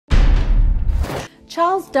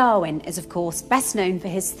Charles Darwin is, of course, best known for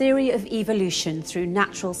his theory of evolution through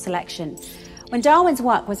natural selection. When Darwin's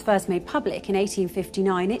work was first made public in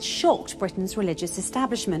 1859, it shocked Britain's religious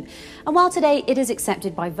establishment. And while today it is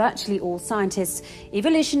accepted by virtually all scientists,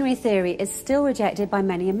 evolutionary theory is still rejected by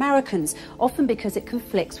many Americans, often because it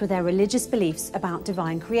conflicts with their religious beliefs about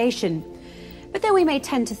divine creation. But though we may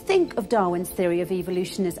tend to think of Darwin's theory of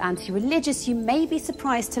evolution as anti-religious, you may be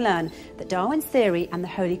surprised to learn that Darwin's theory and the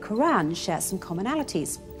Holy Quran share some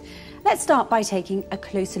commonalities. Let's start by taking a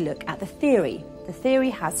closer look at the theory. The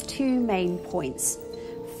theory has two main points.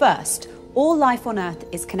 First, all life on Earth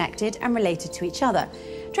is connected and related to each other.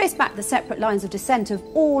 Trace back the separate lines of descent of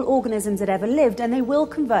all organisms that ever lived and they will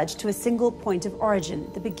converge to a single point of origin,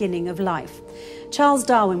 the beginning of life. Charles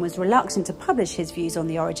Darwin was reluctant to publish his views on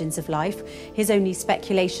the origins of life. His only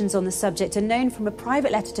speculations on the subject are known from a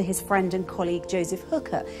private letter to his friend and colleague Joseph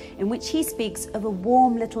Hooker, in which he speaks of a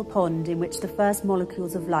warm little pond in which the first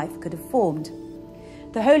molecules of life could have formed.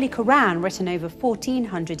 The Holy Quran, written over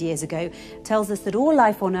 1400 years ago, tells us that all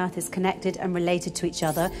life on earth is connected and related to each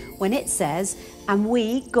other when it says, "And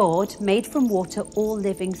we, God, made from water all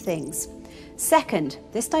living things." Second,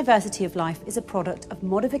 this diversity of life is a product of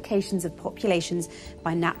modifications of populations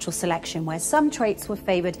by natural selection, where some traits were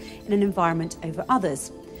favoured in an environment over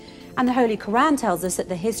others. And the Holy Quran tells us that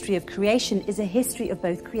the history of creation is a history of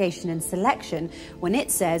both creation and selection when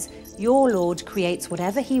it says, "Your Lord creates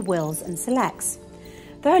whatever he wills and selects."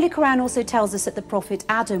 The Holy Quran also tells us that the Prophet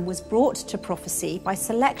Adam was brought to prophecy by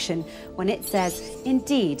selection when it says,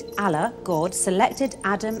 "Indeed, Allah, God, selected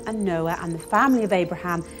Adam and Noah and the family of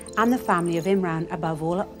Abraham and the family of Imran above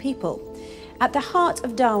all people." At the heart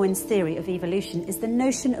of Darwin's theory of evolution is the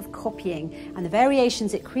notion of copying and the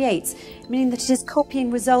variations it creates, meaning that his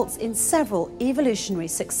copying results in several evolutionary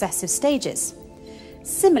successive stages.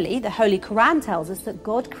 Similarly, the Holy Quran tells us that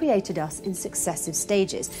God created us in successive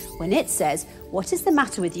stages when it says, "What is the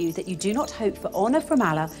matter with you that you do not hope for honour from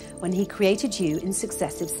Allah when he created you in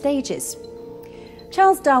successive stages?"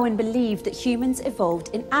 Charles Darwin believed that humans evolved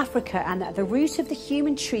in Africa and that the root of the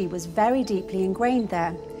human tree was very deeply ingrained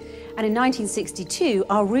there. And in 1962,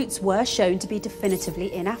 our roots were shown to be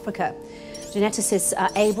definitively in Africa. Geneticists are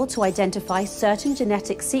able to identify certain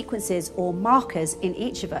genetic sequences or markers in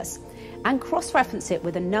each of us and cross-reference it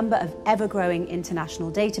with a number of ever-growing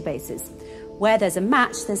international databases. Where there's a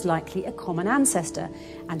match, there's likely a common ancestor,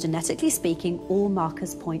 and genetically speaking, all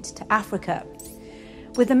markers point to Africa.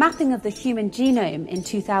 With the mapping of the human genome in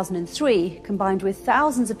 2003, combined with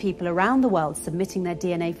thousands of people around the world submitting their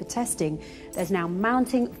DNA for testing, there's now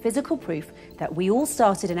mounting physical proof that we all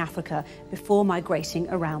started in Africa before migrating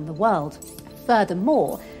around the world.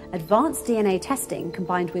 Furthermore, advanced DNA testing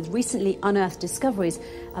combined with recently unearthed discoveries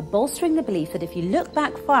are bolstering the belief that if you look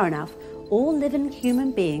back far enough, all living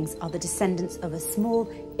human beings are the descendants of a small,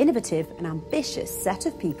 innovative and ambitious set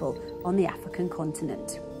of people on the African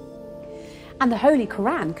continent. And the Holy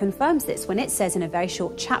Quran confirms this when it says in a very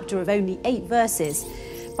short chapter of only 8 verses,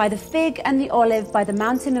 "By the fig and the olive, by the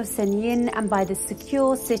mountain of Senyin and by the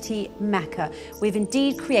secure city Mecca, we've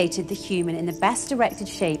indeed created the human in the best directed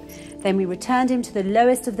shape. Then we returned him to the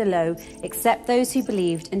lowest of the low, except those who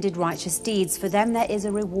believed and did righteous deeds. For them there is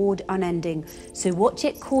a reward unending. So what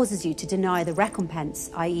yet causes you to deny the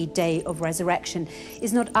recompense, i.e. day of resurrection?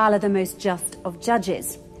 Is not Allah the most just of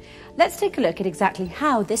judges?" Let's take a look at exactly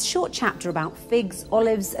how this short chapter about figs,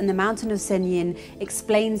 olives and the mountain of Senyin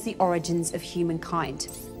explains the origins of humankind.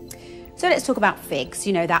 So let's talk about figs,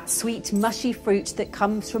 that sweet, mushy fruit that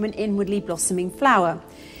comes from an inwardly blossoming flower.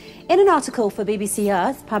 In an article for BBC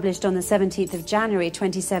Earth, published on the 17th of January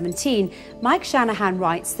 2017, Mike Shanahan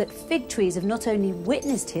writes that fig trees have not only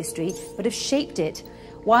witnessed history, but have shaped it.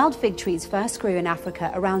 Wild fig trees first grew in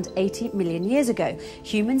Africa around 80 million years ago.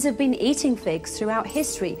 Humans have been eating figs throughout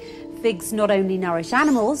history. Figs not only nourish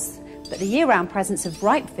animals, but the year-round presence of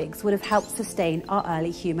ripe figs would have helped sustain our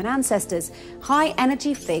early human ancestors.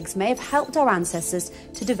 High-energy figs may have helped our ancestors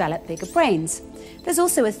to develop bigger brains. There's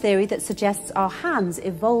also a theory that suggests our hands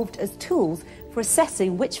evolved as tools for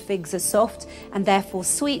assessing which figs are soft and therefore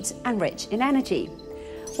sweet and rich in energy.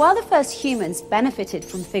 While the first humans benefited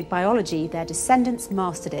from fig biology, their descendants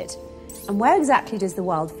mastered it. And where exactly does the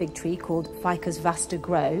wild fig tree called Ficus vasta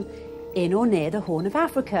grow? In or near the Horn of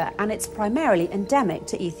Africa, and it's primarily endemic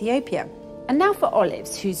to Ethiopia. And now for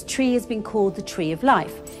olives, whose tree has been called the Tree of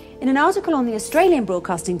Life. In an article on the Australian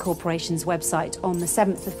Broadcasting Corporation's website on the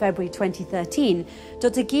 7th of February 2013,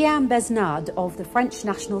 Dr. Guillaume Besnard of the French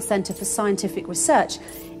National Centre for Scientific Research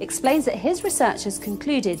explains that his researchers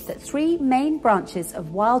concluded that 3 main branches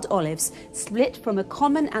of wild olives split from a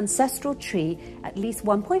common ancestral tree at least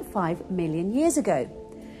 1.5 million years ago.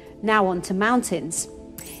 Now on to mountains.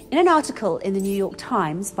 In an article in the New York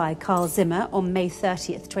Times by Carl Zimmer on May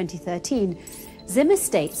 30th, 2013, Zimmer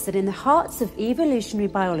states that in the hearts of evolutionary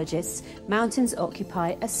biologists, mountains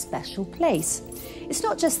occupy a special place. It's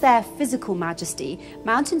not just their physical majesty,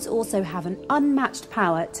 mountains also have an unmatched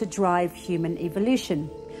power to drive human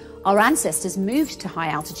evolution. Our ancestors moved to high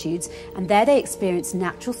altitudes, and there they experienced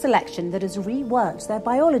natural selection that has reworked their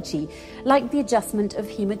biology, like the adjustment of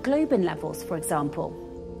hemoglobin levels, for example.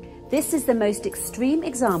 This is the most extreme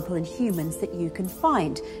example in humans that you can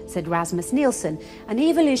find, said Rasmus Nielsen, an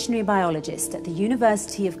evolutionary biologist at the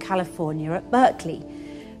University of California at Berkeley.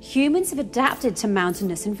 Humans have adapted to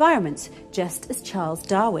mountainous environments, just as Charles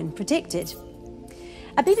Darwin predicted.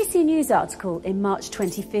 A BBC News article in March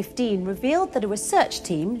 2015 revealed that a research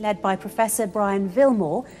team led by Professor Brian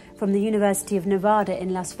Vilmore from the University of Nevada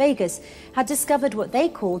in Las Vegas had discovered what they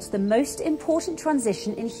called the most important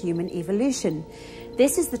transition in human evolution.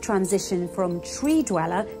 This is the transition from tree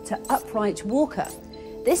dweller to upright walker.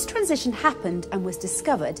 This transition happened and was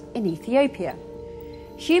discovered in Ethiopia.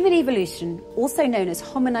 Human evolution, also known as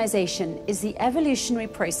hominization, is the evolutionary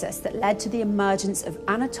process that led to the emergence of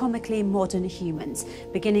anatomically modern humans,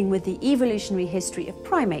 beginning with the evolutionary history of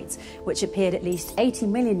primates, which appeared at least 80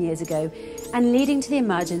 million years ago, and leading to the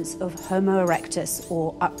emergence of Homo erectus,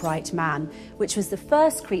 or upright man, which was the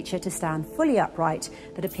first creature to stand fully upright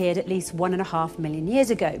that appeared at least 1.5 million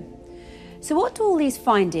years ago. So what do all these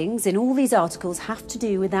findings in all these articles have to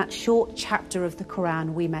do with that short chapter of the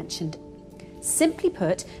Quran we mentioned? Simply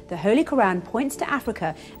put, the Holy Quran points to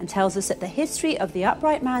Africa and tells us that the history of the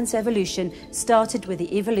upright man's evolution started with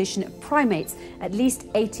the evolution of primates at least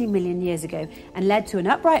 80 million years ago and led to an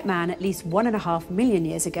upright man at least 1.5 million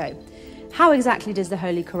years ago. How exactly does the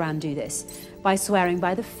Holy Quran do this? By swearing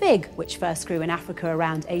by the fig, which first grew in Africa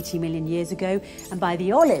around 80 million years ago, and by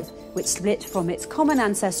the olive, which split from its common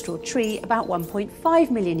ancestral tree about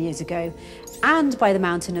 1.5 million years ago, and by the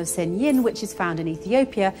mountain of Senyin, which is found in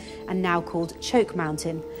Ethiopia and now called Choke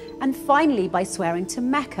Mountain, and finally by swearing to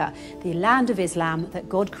Mecca, the land of Islam, that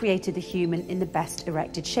God created the human in the best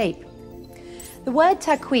erected shape. The word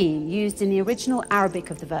taqweem, used in the original Arabic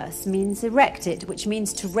of the verse, means erected, which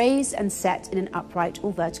means to raise and set in an upright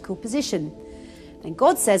or vertical position. And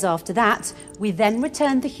God says after that, we then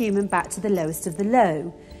returned the human back to the lowest of the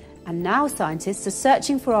low. And now scientists are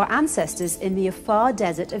searching for our ancestors in the Afar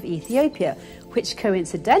Desert of Ethiopia, which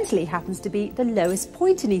coincidentally happens to be the lowest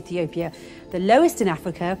point in Ethiopia, the lowest in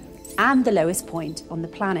Africa, and the lowest point on the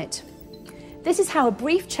planet. This is how a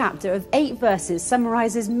brief chapter of 8 verses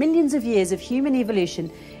summarizes millions of years of human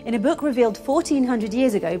evolution in a book revealed 1400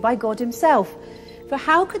 years ago by God himself. For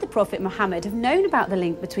how could the Prophet Muhammad have known about the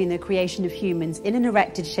link between the creation of humans in an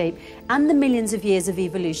erected shape and the millions of years of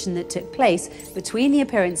evolution that took place between the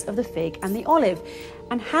appearance of the fig and the olive?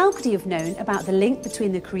 And how could he have known about the link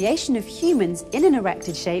between the creation of humans in an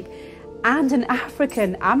erected shape and an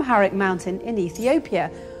African Amharic mountain in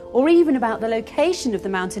Ethiopia? Or even about the location of the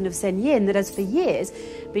mountain of Senyin that has for years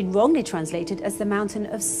been wrongly translated as the mountain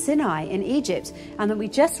of Sinai in Egypt, and that we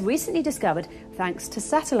just recently discovered thanks to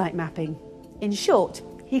satellite mapping. In short,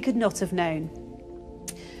 he could not have known.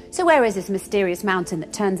 So where is this mysterious mountain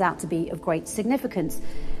that turns out to be of great significance?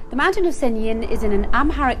 The mountain of Senyin is in an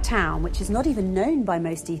Amharic town which is not even known by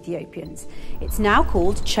most Ethiopians. It's now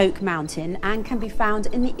called Choke Mountain and can be found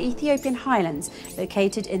in the Ethiopian highlands,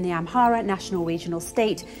 located in the Amhara National Regional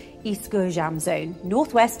State, East Gojam Zone,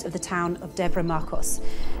 northwest of the town of Debre Marcos.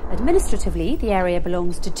 Administratively, the area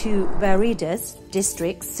belongs to 2 Veredas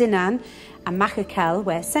districts, Sinan and Makakel,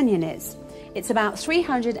 where Senyin is. It's about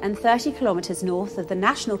 330 kilometers north of the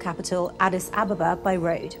national capital, Addis Ababa, by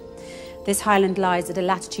road. This highland lies at a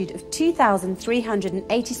latitude of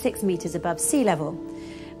 2,386 metres above sea level.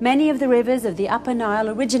 Many of the rivers of the Upper Nile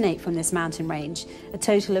originate from this mountain range, a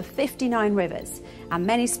total of 59 rivers, and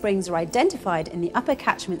many springs are identified in the upper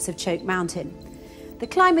catchments of Choke Mountain. The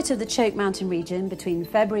climate of the Choke Mountain region between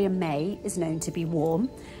February and May is known to be warm.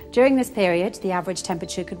 During this period, the average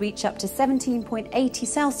temperature could reach up to 17.80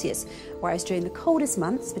 Celsius, whereas during the coldest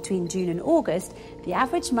months, between June and August, the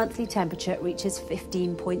average monthly temperature reaches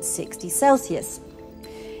 15.60 Celsius.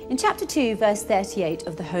 In chapter 2, verse 38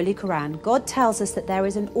 of the Holy Quran, God tells us that there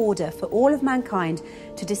is an order for all of mankind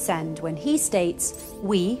to descend when he states,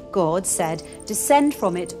 "We, God, said, descend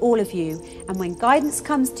from it, all of you, and when guidance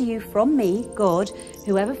comes to you from me, God,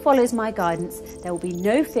 whoever follows my guidance, there will be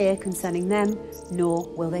no fear concerning them, nor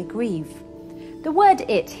will they grieve." The word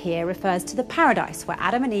 "it" here refers to the paradise where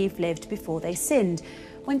Adam and Eve lived before they sinned,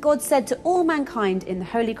 when God said to all mankind in the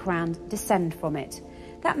Holy Quran, "Descend from it."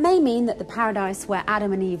 That may mean that the paradise where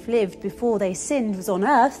Adam and Eve lived before they sinned was on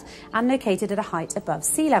Earth and located at a height above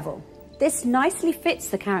sea level. This nicely fits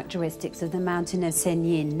the characteristics of the mountain of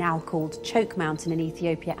Senyin, now called Choke Mountain in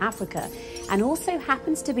Ethiopia, Africa, and also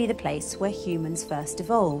happens to be the place where humans first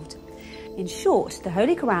evolved. In short, the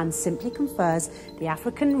Holy Quran simply confers the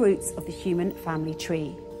African roots of the human family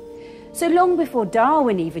tree. So long before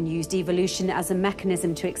Darwin even used evolution as a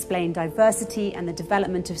mechanism to explain diversity and the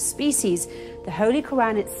development of species, the Holy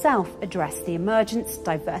Quran itself addressed the emergence,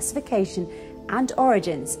 diversification, and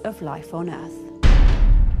origins of life on Earth.